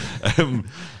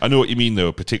I know what you mean,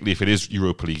 though, particularly if it is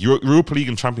Europa League. Europa League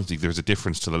and Champions League, there's a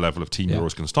difference to the level of team you're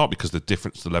always going to start, because the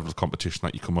difference to the level of competition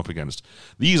that you come up against.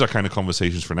 These are kind of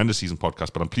conversations for an end of season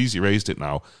podcast, but I'm pleased you raised it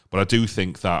now. But I do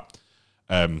think that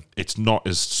it's not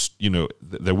as,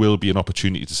 there will be an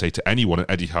opportunity to say to anyone, and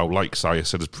Eddie Howe, like Saya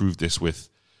said, has proved this with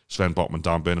Sven Botman,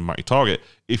 Dan Burn, and Matty Targett.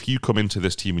 If you come into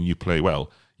this team and you play well,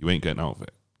 you ain't getting out of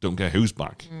it. Don't care who's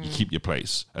back. You keep your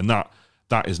place. And that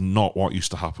is not what used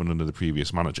to happen under the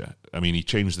previous manager. I mean, he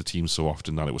changed the team so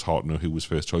often that it was hard to know who was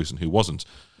first choice and who wasn't.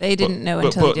 They didn't know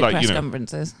until they did press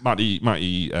conferences. Matty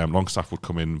Longstaff would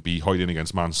come in, be hiding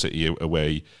against Man City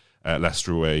away,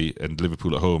 Leicester away, and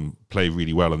Liverpool at home, play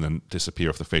really well, and then disappear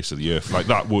off the face of the earth.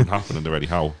 That won't happen under Eddie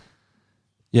Howe.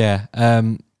 Yeah,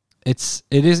 it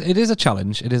is a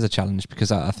challenge. It is a challenge,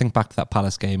 because I think back to that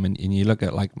Palace game, and you look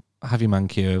at Javi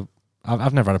Manquillo.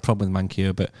 I've never had a problem with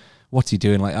Manquillo, but what's he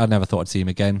doing? I never thought I'd see him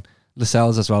again.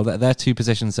 Lascelles as well. They're two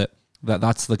positions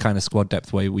that's the kind of squad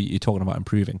depth way you're talking about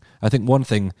improving. I think one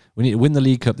thing, we need to win the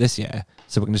League Cup this year,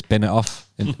 so we can just bin it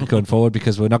off going forward,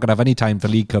 because we're not going to have any time for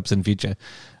League Cups in future.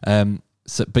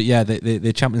 But yeah,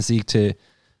 the Champions League to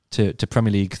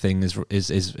Premier League thing is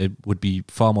it would be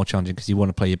far more challenging, because you want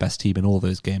to play your best team in all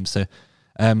those games. So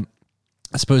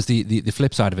I suppose the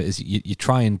flip side of it is you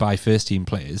try and buy first team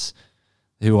players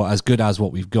who are as good as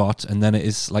what we've got, and then it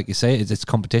is, like you say, it's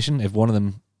competition. If one of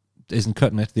them isn't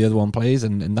cutting it, the other one plays,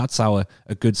 and that's how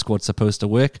a good squad's supposed to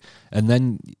work. And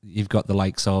then you've got the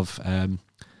likes of,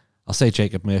 I'll say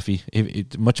Jacob Murphy,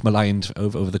 much maligned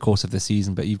over the course of the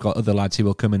season, but you've got other lads who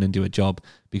will come in and do a job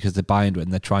because they're buying into it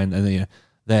and they're trying, and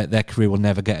their career will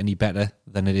never get any better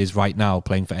than it is right now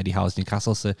playing for Eddie Howe's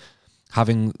Newcastle. So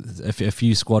having a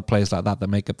few squad players like that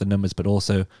make up the numbers, but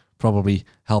also probably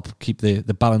help keep the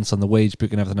balance on the wage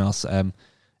book and everything else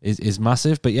is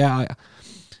massive. But yeah,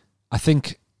 I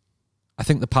think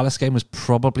the Palace game was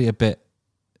probably a bit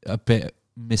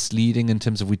misleading in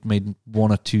terms of we'd made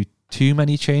one or two too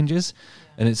many changes,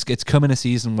 and it's come in a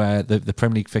season where the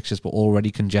Premier League fixtures were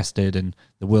already congested and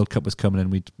the World Cup was coming,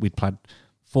 and we'd played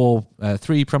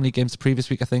 3 Premier League games the previous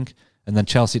week, I think, and then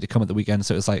Chelsea to come at the weekend.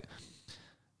 So it was like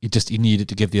you needed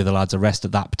to give the other lads a rest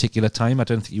at that particular time. I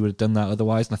don't think you would have done that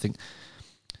otherwise. And I think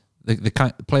the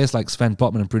kind of players like Sven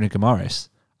Botman and Bruno Guimaraes,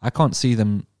 I can't see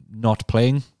them not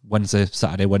playing Wednesday,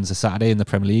 Saturday in the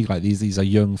Premier League. Like these are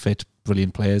young, fit,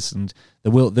 brilliant players, and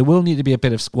there will need to be a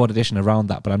bit of squad addition around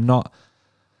that. But I'm not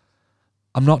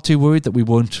too worried that we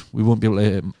won't be able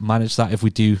to manage that if we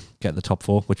do get the top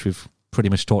 4, which we've pretty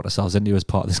much talked ourselves into as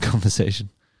part of this conversation.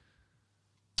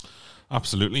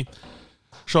 Absolutely.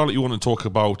 Charlotte, you want to talk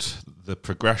about the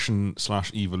progression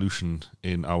 / evolution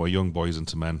in our young boys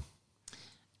into men?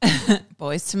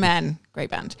 Boys to Men, great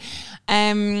band.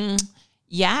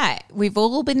 Yeah, we've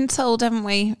all been told, haven't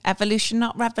we? Evolution,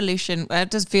 not revolution. Well, it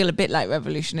does feel a bit like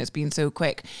revolution. It's been so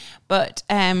quick. But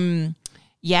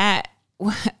yeah,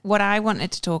 what I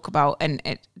wanted to talk about, and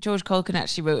George Colkin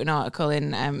actually wrote an article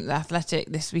in The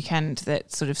Athletic this weekend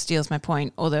that sort of steals my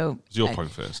point, although... It's your point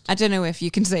first. I don't know if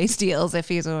you can say steals if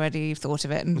he's already thought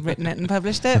of it and written it and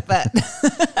published it, but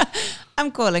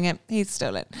I'm calling it. He's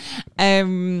stolen.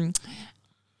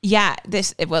 Yeah,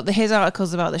 his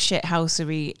article's about the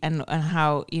shithousery and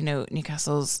how,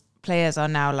 Newcastle's players are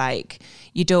now like,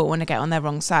 you don't want to get on their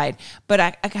wrong side. But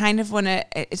I kind of want to,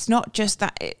 it's not just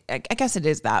that, I guess it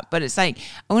is that, but it's like,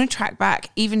 I want to track back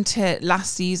even to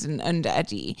last season under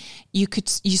Eddie. You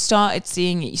started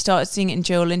seeing it in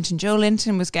Joe Linton. Joe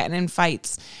Linton was getting in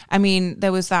fights. I mean,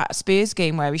 there was that Spurs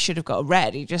game where he should have got a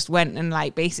red. He just went and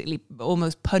like basically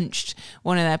almost punched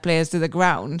one of their players to the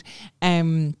ground.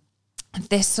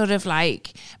 This sort of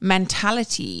like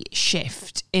mentality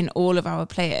shift in all of our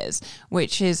players,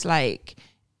 which is like,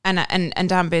 and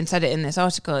Dan Burn said it in this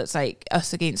article, it's like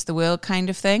us against the world kind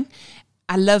of thing.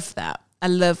 I love that. I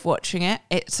love watching it.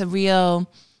 It's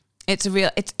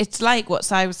like what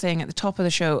Si was saying at the top of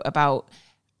the show about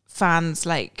fans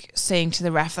like saying to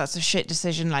the ref, that's a shit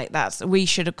decision, like we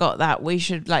should have got that. We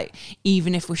should, like,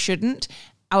 even if we shouldn't,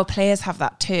 our players have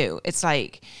that too. It's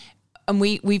like, and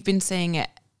we've been saying it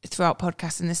throughout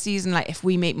podcasts in the season, like if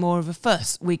we make more of a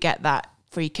fuss, we get that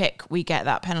free kick, we get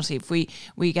that penalty, if we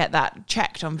get that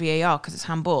checked on VAR because it's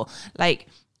handball, like,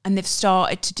 and they've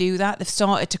started to do that. They've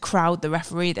started to crowd the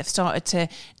referee. They've started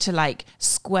to like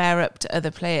square up to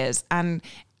other players, and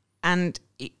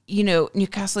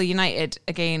Newcastle United,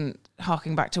 again,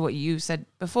 harking back to what you said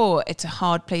before, it's a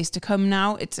hard place to come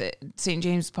now. St.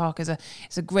 James Park is a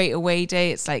great away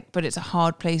day. It's like, but it's a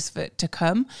hard place to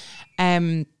come.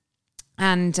 And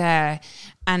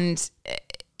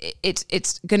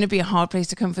it's going to be a hard place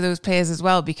to come for those players as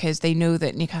well, because they know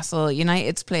that Newcastle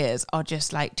United's players are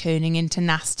just like turning into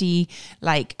nasty,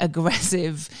 like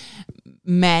aggressive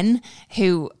men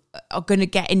who are going to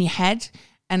get in your head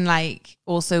and like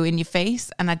also in your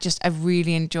face. And I've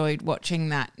really enjoyed watching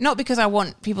that. Not because I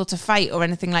want people to fight or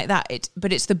anything like that,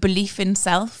 but it's the belief in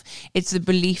self. It's the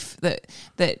belief that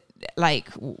like,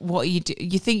 what you do,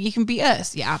 you think you can beat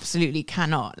us? You absolutely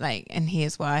cannot. Like, and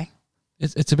here's why.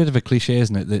 It's a bit of a cliche,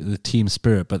 isn't it? The team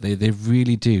spirit, but they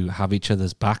really do have each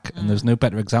other's back. And there's no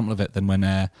better example of it than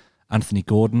when Anthony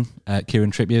Gordon,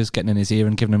 Kieran Trippier's getting in his ear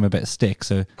and giving him a bit of stick.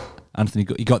 So he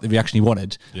got the reaction he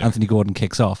wanted. Yeah. Anthony Gordon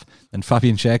kicks off, and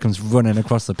Fabian Schär comes running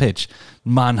across the pitch,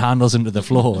 manhandles him to the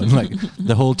floor, and like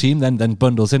the whole team then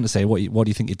bundles in to say, what do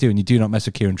you think you're doing? You do not mess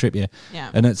with Kieran Trippier. Yeah.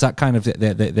 And it's that kind of,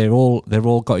 they're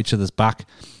all got each other's back.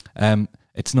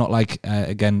 It's not like,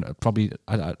 again, probably,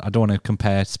 I don't want to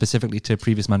compare specifically to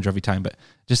previous manager every time, but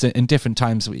just in different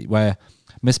times where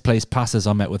misplaced passes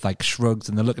are met with like shrugs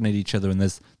and they're looking at each other and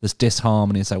there's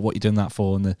disharmony. It's like, what are you doing that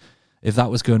for? And if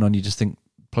that was going on, you just think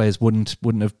players wouldn't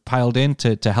have piled in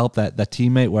to help their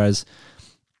teammate, whereas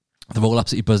they're all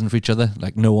absolutely buzzing for each other.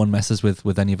 Like no one messes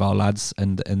with any of our lads,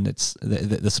 and it's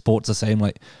the support's the same.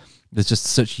 Like there's just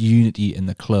such unity in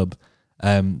the club.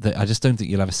 I just don't think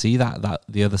you'll ever see that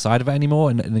the other side of it anymore.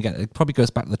 And again, it probably goes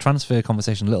back to the transfer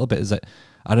conversation a little bit, is that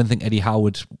I don't think Eddie Howe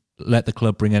would let the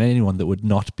club bring in anyone that would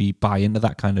not buy into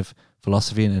that kind of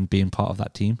philosophy and being part of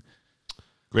that team.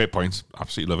 Great point.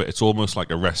 Absolutely love it. It's almost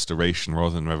like a restoration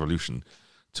rather than revolution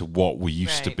to what we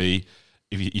used to be.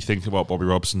 If you think about Bobby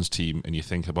Robson's team and you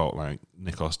think about like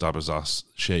Nikos Dabazas,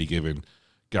 Shay Given,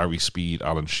 Gary Speed,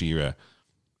 Alan Shearer,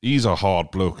 these are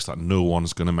hard blokes that no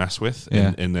one's going to mess with.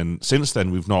 Yeah. And then since then,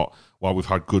 we've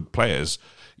had good players,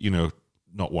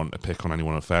 not wanting to pick on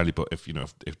anyone unfairly, but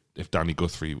if Danny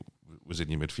Guthrie was in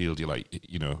your midfield, you're like,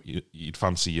 you'd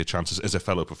fancy your chances as a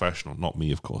fellow professional. Not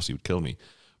me, of course, he would kill me.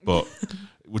 But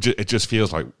it just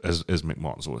feels like, as Mick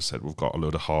Martin's always said, we've got a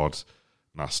load of hard,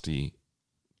 nasty,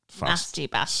 fast,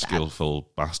 skillful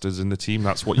bastards in the team.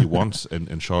 That's what you want.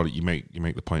 and Charlotte, you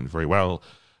make the point very well.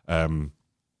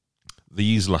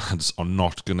 These lads are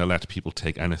not going to let people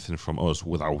take anything from us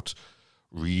without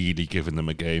really giving them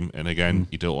a game. And again,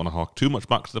 you don't want to hark too much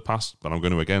back to the past, but I'm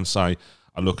going to again say,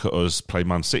 I look at us play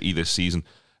Man City this season,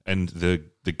 and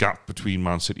the gap between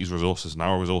Man City's resources and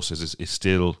our resources is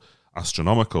still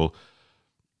astronomical.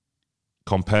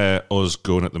 Compare us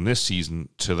going at them this season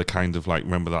to the kind of like,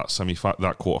 remember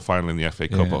that quarter final in the FA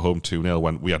Cup at home 2-0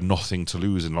 when we had nothing to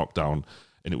lose in lockdown,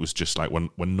 and it was just like,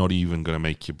 we're not even going to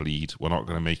make you bleed, we're not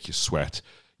going to make you sweat,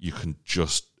 you can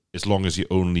just, as long as you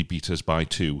only beat us by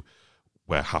 2,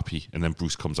 we're happy. And then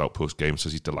Bruce comes out post game,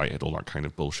 says he's delighted, all that kind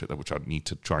of bullshit, which I need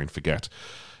to try and forget.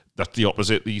 That's the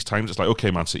opposite these times. It's like, okay,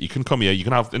 Man City, you can come here, you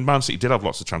can have, and Man City did have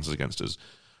lots of chances against us,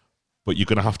 but you're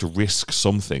going to have to risk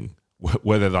something,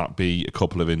 whether that be a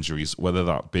couple of injuries, whether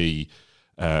that be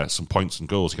some points and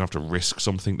goals. You're going to have to risk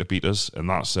something to beat us, and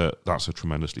that's a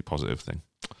tremendously positive thing.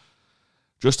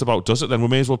 Just about does it then. We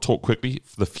may as well talk quickly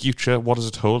for the future. What does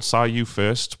it hold? Si, you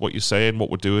first. What you're saying, what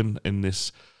we're doing in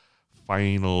this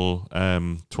final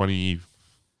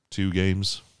 22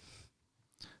 games.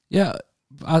 Yeah,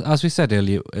 as we said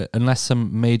earlier, unless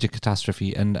some major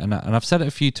catastrophe, and I've said it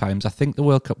a few times, I think the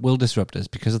World Cup will disrupt us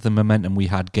because of the momentum we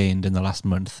had gained in the last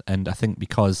month, and I think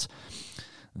because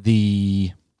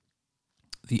the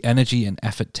energy and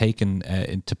effort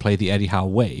taken to play the Eddie Howe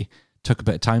way took a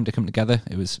bit of time to come together.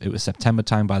 It was September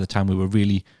time by the time we were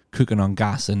really cooking on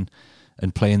gas and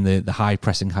playing the high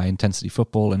pressing, high intensity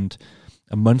football, and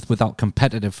a month without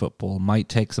competitive football might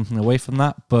take something away from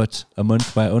that, but a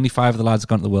month where only 5 of the lads have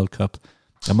gone to the World Cup,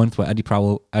 a month where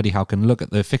Eddie Howe can look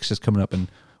at the fixtures coming up and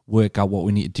work out what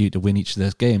we need to do to win each of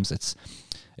those games.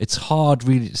 It's hard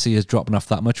really to see us dropping off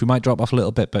that much. We might drop off a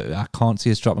little bit, but I can't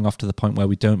see us dropping off to the point where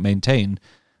we don't maintain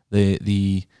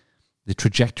the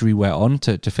trajectory we're on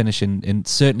to finish in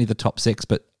certainly the top 6,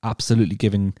 but absolutely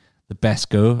giving the best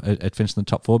go at finishing the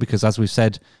top 4, because as we've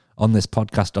said on this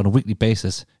podcast on a weekly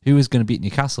basis, who is going to beat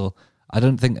Newcastle? I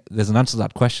don't think there's an answer to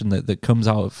that question that comes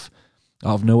out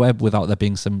of nowhere without there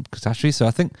being some catastrophe. So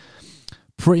I think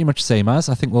pretty much same as.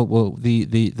 I think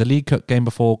the League Cup game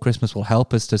before Christmas will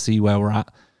help us to see where we're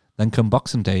at. Then come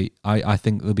Boxing Day, I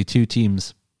think there'll be 2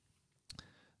 teams.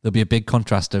 There'll be a big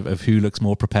contrast of who looks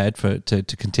more prepared to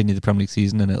continue the Premier League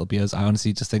season, and it'll be us. I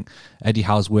honestly just think Eddie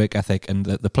Howe's work ethic, and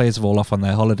the players are all off on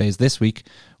their holidays this week,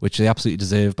 which they absolutely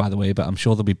deserve, by the way, but I'm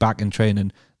sure they'll be back in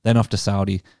training, then off to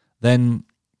Saudi, then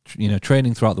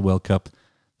training throughout the World Cup.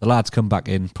 The lads come back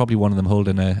in, probably one of them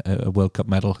holding a World Cup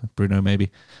medal, Bruno maybe,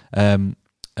 and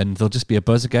there'll just be a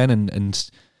buzz again,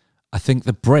 and I think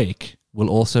the break will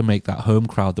also make that home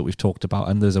crowd that we've talked about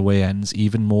and those away ends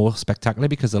even more spectacular,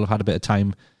 because they'll have had a bit of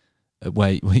time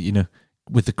where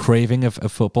with the craving of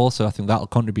football. So I think that'll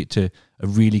contribute to a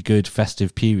really good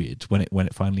festive period when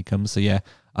it finally comes. So yeah,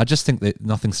 I just think that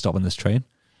nothing's stopping this train.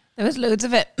 There was loads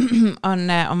of it on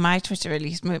my Twitter, at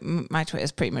least. My Twitter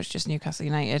is pretty much just Newcastle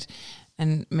United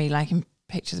and me liking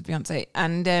pictures of Beyonce,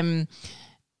 and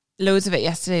loads of it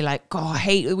yesterday, like, I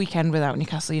hate the weekend without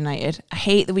Newcastle United. I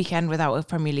hate the weekend without a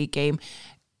Premier League game.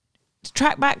 To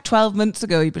track back 12 months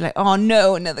ago, you'd be like, oh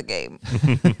no, another game.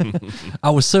 I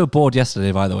was so bored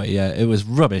yesterday, by the way. Yeah, it was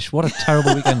rubbish. What a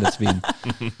terrible weekend it's been.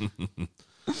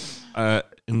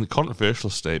 In the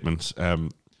controversial statement, I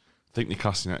think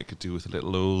Newcastle United could do with a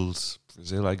little old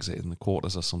Brazil exit in the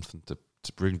quarters or something to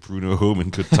bring Bruno home in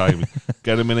good time.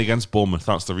 Get him in against Bournemouth.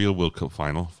 That's the real World Cup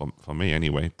final for me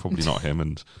anyway. Probably not him,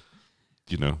 and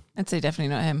I'd say definitely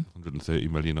not him. 130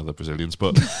 million other Brazilians,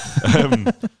 but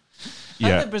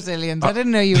yeah. Other Brazilians. I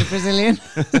didn't know you were Brazilian.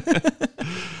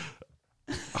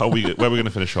 Where are we going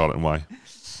to finish, Charlotte, and why?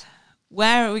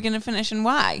 Where are we going to finish and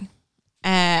why?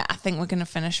 I think we're going to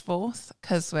finish 4th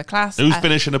because we're class. Who's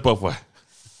finishing above where?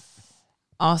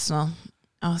 Arsenal,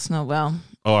 well.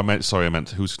 Oh, I meant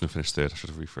who's going to finish 3rd? I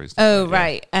should have rephrased that. Oh,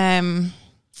 right.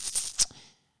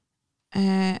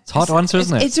 It's hard to answer,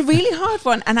 isn't it? It's a really hard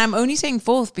one, and I'm only saying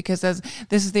fourth because this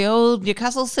is the old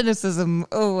Newcastle cynicism.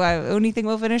 Oh, I only think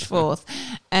we'll finish fourth.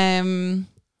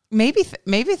 Maybe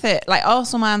third. Like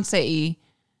Arsenal, Man City.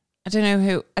 I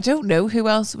don't know who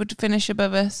else would finish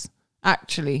above us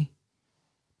actually,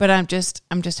 but I'm just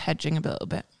hedging a little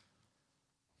bit.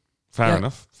 Fair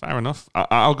enough.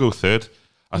 I'll go third.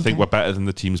 I think we're better than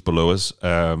the teams below us.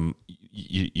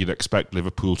 You'd expect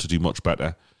Liverpool to do much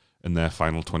better in their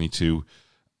final 22.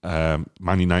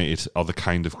 Man United are the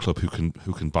kind of club who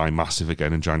can buy massive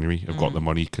again in January. Have got the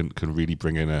money, can really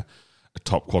bring in a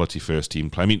top quality first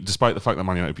team play. I mean, despite the fact that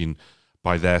Man United have been,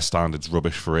 by their standards,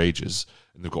 rubbish for ages,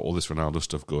 and they've got all this Ronaldo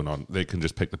stuff going on, they can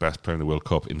just pick the best player in the World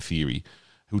Cup, in theory,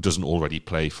 who doesn't already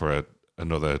play for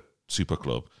another super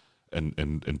club,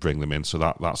 and bring them in. So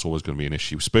that's always going to be an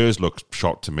issue. Spurs look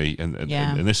shot to me, and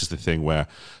this is the thing where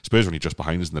Spurs are only just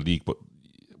behind us in the league, but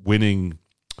winning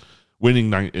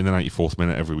in the 94th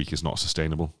minute every week is not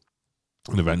sustainable,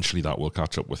 and eventually that will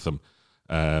catch up with them.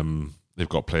 They've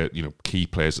got key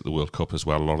players at the World Cup as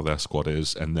well. A lot of their squad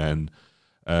is, and then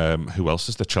who else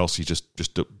is there? Chelsea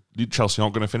Chelsea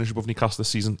aren't going to finish above Newcastle this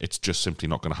season. It's just simply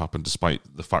not going to happen, despite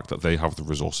the fact that they have the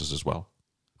resources as well.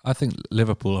 I think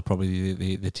Liverpool are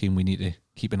probably the team we need to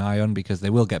keep an eye on, because they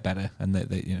will get better, and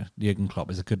Jurgen Klopp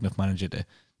is a good enough manager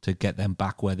to get them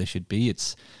back where they should be.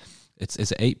 Is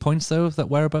it 8 points though that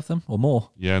we're above them or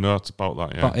more? Yeah, no, it's about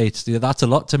that. Yeah, about 8. That's a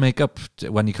lot to make up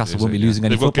when Newcastle won't be losing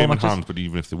any football matches. They've got game in hand, but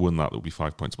even if they won that, they'll be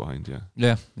 5 points behind.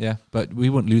 Yeah. But we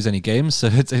won't lose any games, so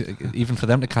even for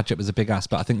them to catch up is a big ask.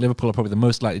 But I think Liverpool are probably the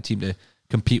most likely team to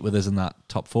compete with us in that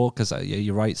top 4, because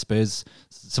you're right, Spurs.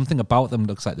 Something about them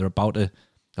looks like they're about to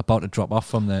drop off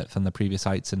from the previous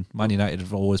heights, and Man United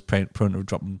have always prone to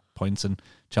dropping points, and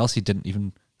Chelsea didn't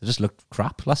even. They just looked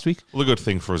crap last week. Well, the good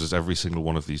thing for us is every single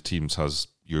one of these teams has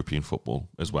European football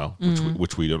as well,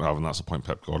 which we don't have, and that's a point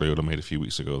Pep Guardiola made a few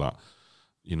weeks ago. That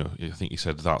I think he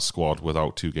said that squad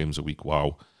without 2 games a week.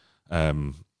 Wow,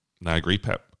 and I agree,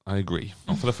 Pep. I agree.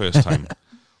 Not for the first time.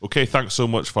 Okay, thanks so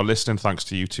much for listening. Thanks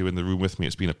to you two in the room with me.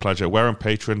 It's been a pleasure. We're on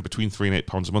Patreon between £3 and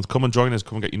 £8 a month. Come and join us.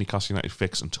 Come and get your Newcastle United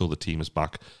fix until the team is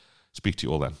back. Speak to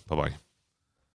you all then. Bye bye.